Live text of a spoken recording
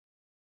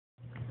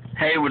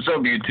Hey, what's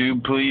up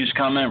YouTube? Please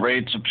comment,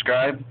 rate,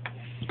 subscribe.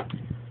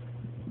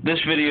 This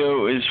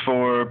video is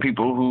for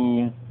people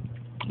who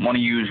want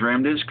to use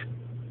RamDisk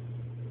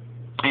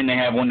and they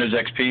have Windows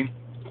XP.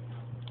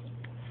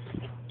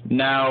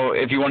 Now,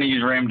 if you want to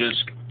use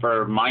RamDisk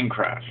for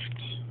Minecraft,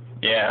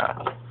 yeah.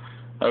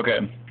 Okay.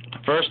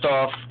 First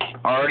off,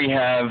 I already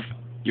have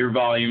your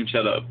volume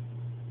set up.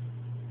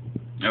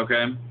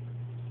 Okay?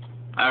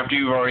 After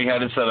you've already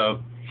had it set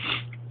up,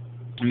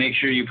 make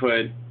sure you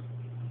put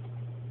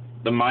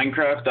the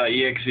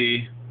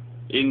minecraft.exe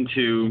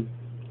into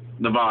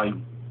the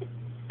volume.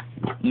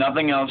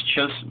 Nothing else,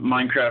 just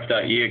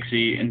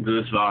minecraft.exe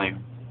into this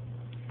volume.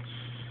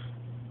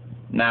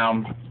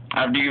 Now,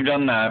 after you've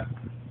done that,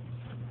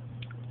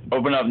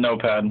 open up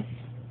Notepad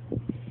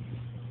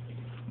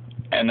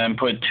and then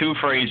put two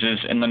phrases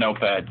in the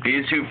Notepad.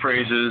 These two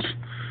phrases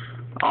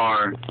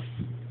are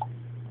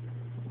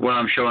what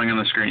I'm showing on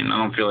the screen. I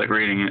don't feel like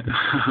reading it.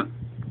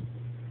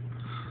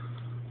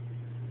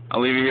 I'll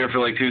leave it here for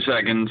like 2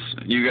 seconds.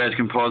 You guys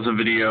can pause the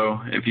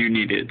video if you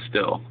need it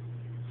still.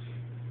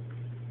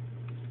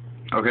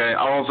 Okay,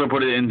 I'll also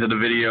put it into the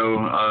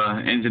video,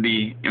 into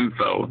the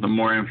info, the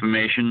more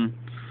information.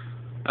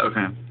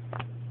 Okay.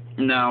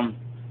 Now,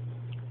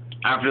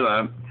 after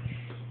that,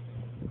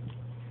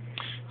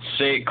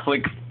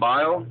 click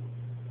File,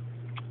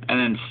 and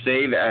then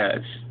Save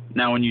As.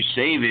 Now, when you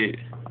save it,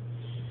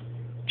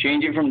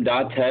 change it from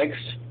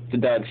 .text to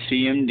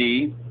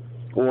 .cmd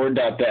or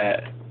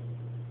 .dat.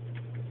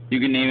 You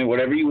can name it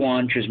whatever you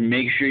want, just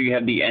make sure you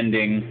have the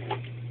ending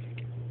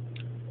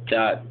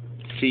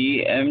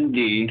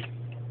 .cmd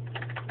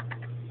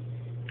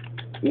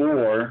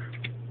or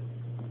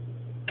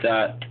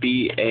 .bat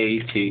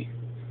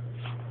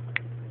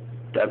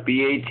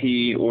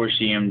or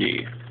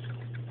cmd.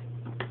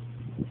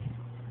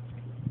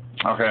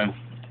 Okay.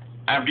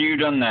 After you've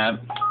done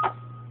that,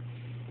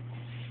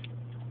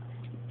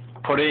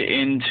 put it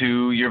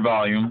into your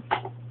volume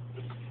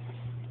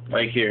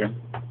right here.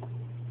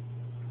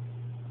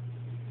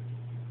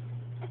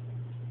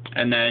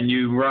 And then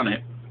you run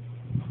it.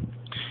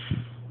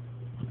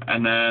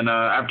 And then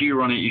after you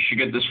run it, you should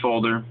get this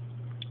folder.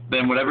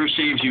 Then whatever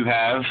saves you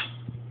have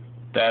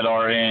that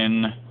are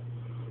in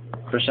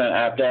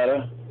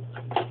 %APPDATA,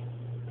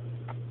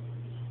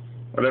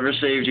 whatever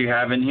saves you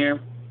have in here,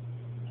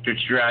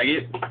 just drag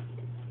it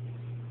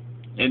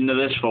into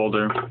this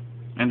folder,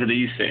 into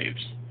these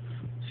saves.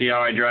 See how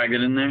I dragged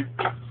it in there?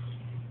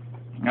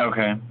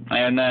 Okay.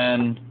 And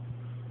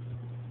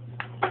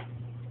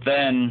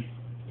then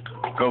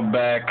go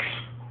back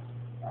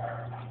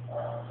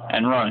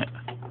and run it.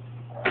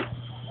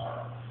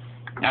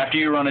 After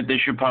you run it, this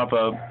should pop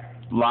up.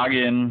 Log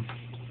in,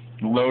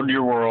 load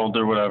your world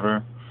or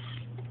whatever.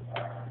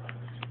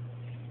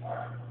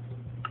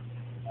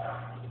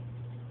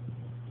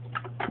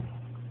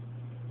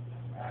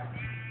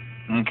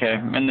 Okay,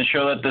 and to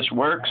show that this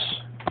works,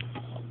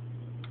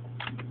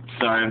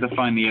 sorry, I have to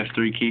find the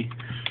F3 key.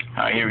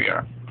 Alright, here we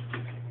are.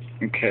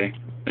 Okay,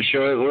 to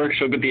show it works,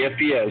 look at the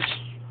FPS.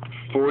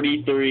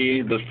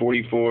 43 to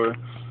 44,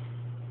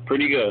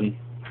 pretty good.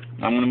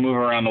 I'm going to move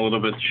around a little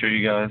bit to show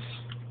you guys.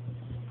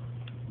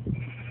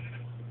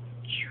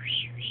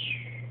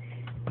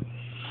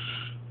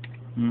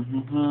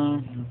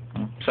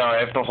 Sorry, I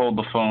have to hold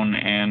the phone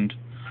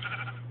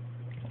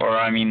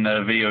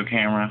the video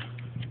camera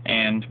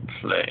and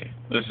play.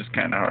 This is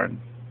kind of hard.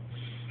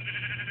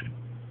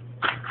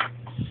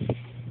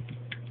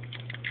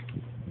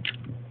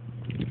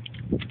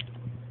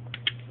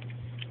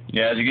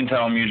 Yeah, as you can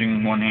tell, I'm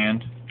using one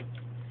hand.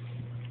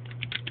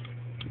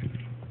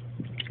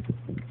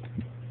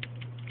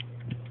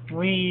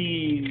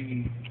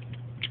 Whee!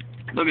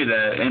 Look at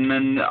that. And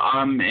then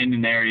I'm in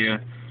an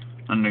area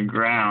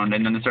underground,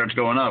 and then it starts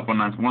going up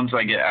once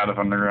I get out of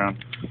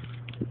underground.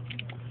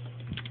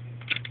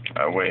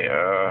 Oh wait,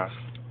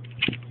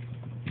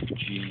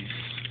 jeez.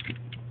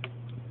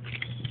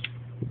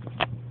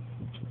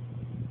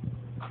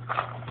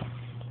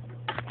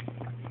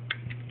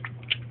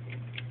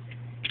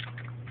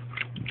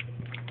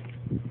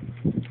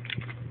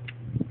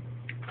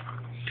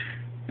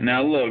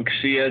 Now look,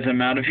 see, as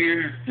I'm out of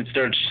here, it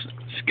starts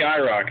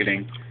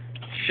skyrocketing.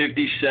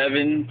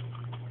 57,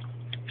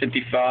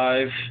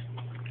 55,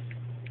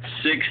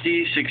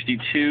 60,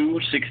 62,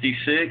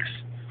 66.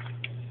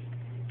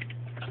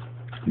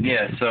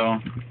 Yeah, so,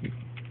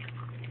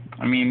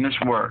 I mean, this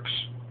works.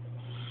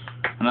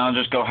 And I'll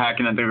just go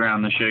hacking at the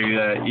ground to show you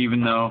that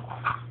even though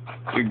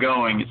you're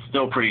going, it's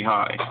still pretty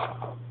high.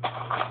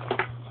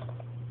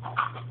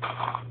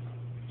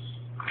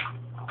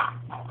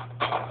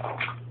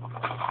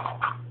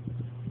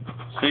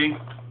 See?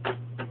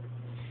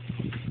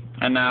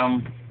 And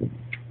now,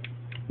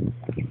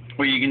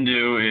 what you can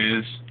do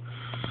is,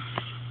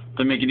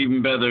 to make it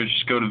even better,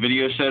 just go to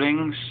Video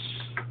Settings,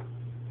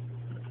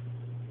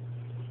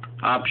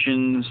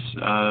 Options,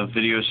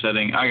 Video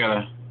Setting. I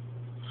gotta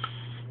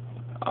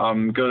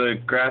go to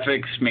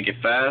Graphics, make it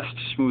fast,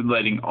 Smooth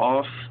Lighting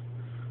off,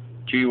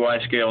 GUI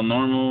Scale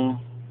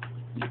normal,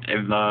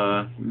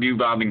 View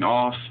bobbing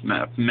off,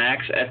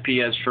 max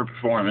FPS for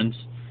performance,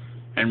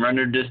 And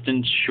render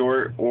distance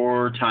short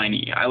or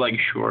tiny. I like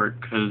short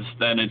because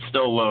then it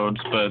still loads,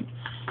 but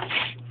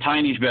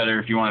tiny's better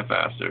if you want it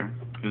faster.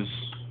 Because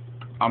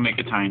I'll make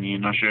it tiny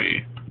and I'll show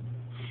you.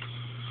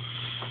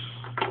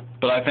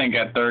 But I think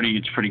at 30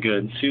 it's pretty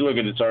good. See, look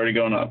at it, it's already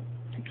going up.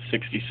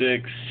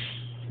 66.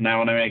 Now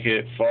when I make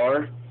it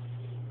far,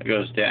 it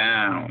goes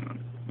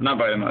down. Not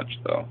by much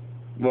though.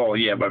 Well,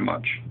 yeah, by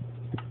much.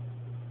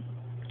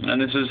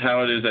 And this is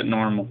how it is at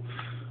normal.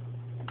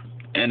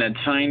 And at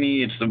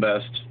tiny, it's the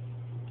best.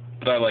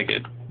 But I like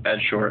it at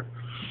short.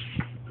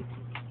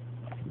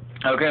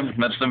 Okay,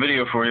 that's the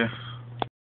video for you.